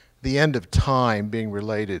the end of time being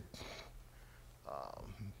related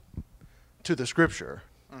to the Scripture,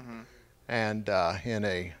 mm-hmm. and in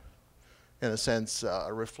a sense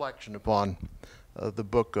a reflection upon the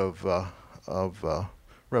book of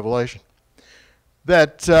Revelation,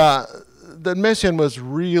 that Messiaen was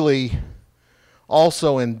really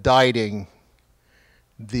also indicting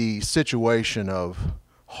the situation of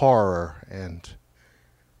horror and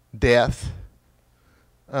death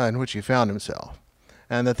in which he found himself.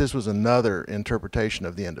 and that this was another interpretation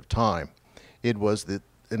of the end of time. It was,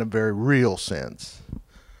 in a very real sense,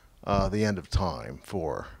 the end of time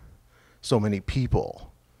for so many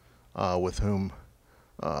people with whom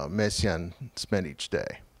Messiaen spent each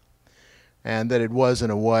day. And that it was, in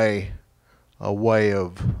a way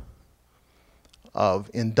of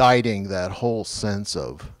indicting that whole sense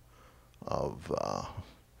of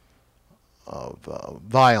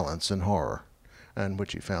violence and horror in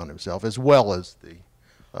which he found himself, as well as the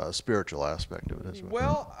spiritual aspect of it as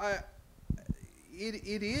well. Well,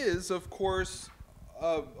 it is, of course,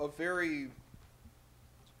 a very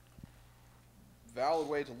valid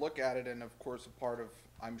way to look at it, and of course a part of,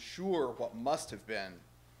 I'm sure, what must have been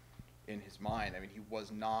in his mind. I mean, he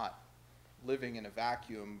was not living in a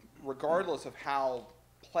vacuum, regardless of how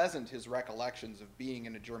pleasant his recollections of being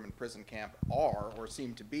in a German prison camp are or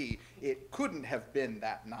seem to be. It couldn't have been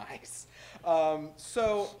that nice.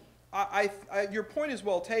 So your point is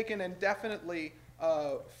well taken, and definitely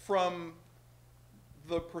from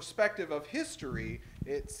the perspective of history,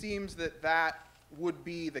 it seems that that would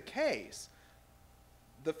be the case.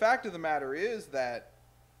 The fact of the matter is that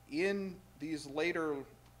in these later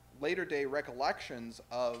day recollections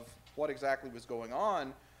of what exactly was going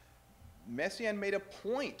on, Messiaen made a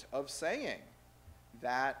point of saying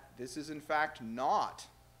that this is in fact not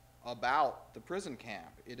about the prison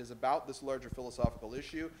camp. It is about this larger philosophical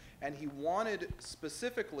issue, and he wanted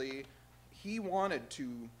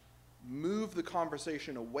to move the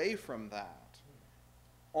conversation away from that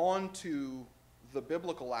onto the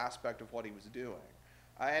biblical aspect of what he was doing.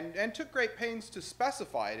 And took great pains to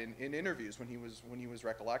specify it in interviews when he was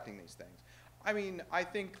recollecting these things. I mean, I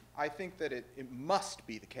think that it must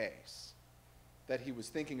be the case that he was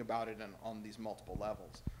thinking about it on these multiple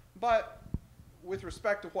levels. But with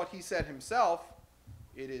respect to what he said himself,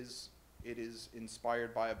 it is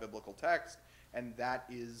inspired by a biblical text, and that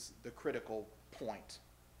is the critical point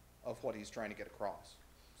of what he's trying to get across.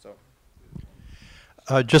 So.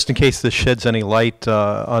 Just in case this sheds any light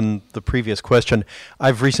on the previous question,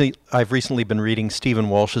 I've recently been reading Stephen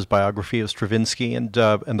Walsh's biography of Stravinsky, and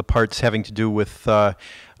the parts having to do with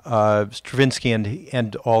Stravinsky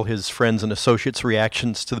and all his friends and associates'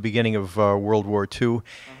 reactions to the beginning of World War II.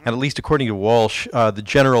 And at least according to Walsh, the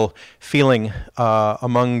general feeling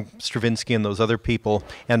among Stravinsky and those other people,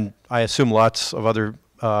 and I assume lots of other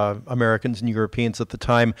Americans and Europeans at the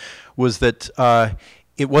time, was that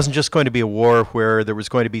it wasn't just going to be a war where there was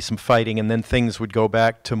going to be some fighting and then things would go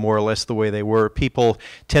back to more or less the way they were. People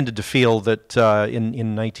tended to feel that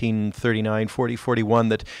in 1939, 40, 41,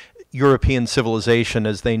 that European civilization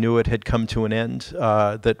as they knew it had come to an end,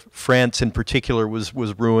 that France in particular was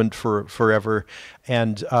ruined forever,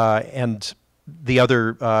 and the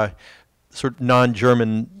other sort of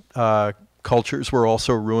non-German cultures were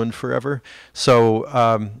also ruined forever. So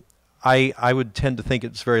I would tend to think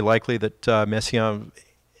it's very likely that Messiaen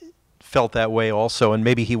felt that way also, and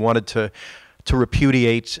maybe he wanted to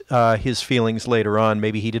repudiate his feelings later on.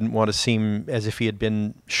 Maybe he didn't want to seem as if he had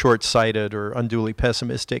been short-sighted or unduly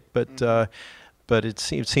pessimistic, but it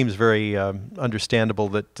seems very understandable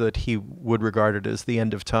that he would regard it as the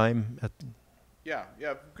end of time. Yeah,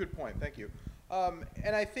 good point. Thank you.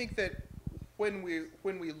 And I think that when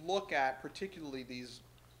we look at particularly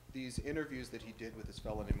these interviews that he did with this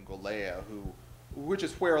fellow named Golea, which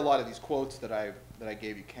is where a lot of these quotes that I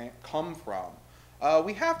gave you come from,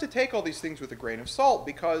 we have to take all these things with a grain of salt,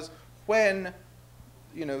 because when,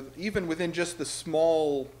 even within just the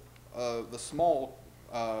small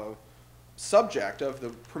subject of the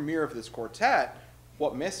premiere of this quartet,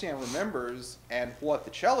 what Messiaen remembers and what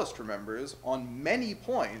the cellist remembers on many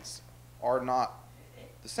points are not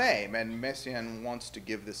the same, and Messiaen wants to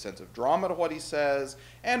give this sense of drama to what he says,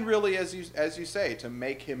 and really, as you say, to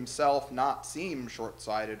make himself not seem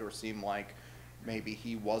short-sighted or seem like maybe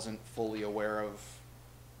he wasn't fully aware of,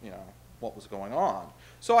 what was going on.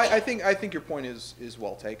 So I think your point is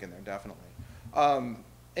well taken there, definitely.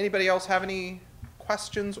 Anybody else have any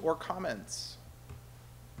questions or comments?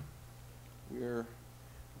 We're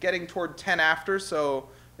getting toward 10 after, so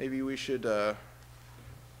maybe we should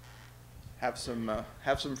have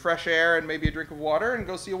some fresh air and maybe a drink of water and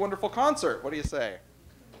go see a wonderful concert. What do you say?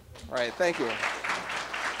 All right, thank you.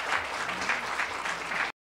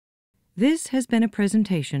 This has been a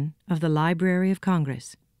presentation of the Library of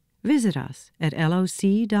Congress. Visit us at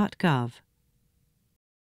loc.gov.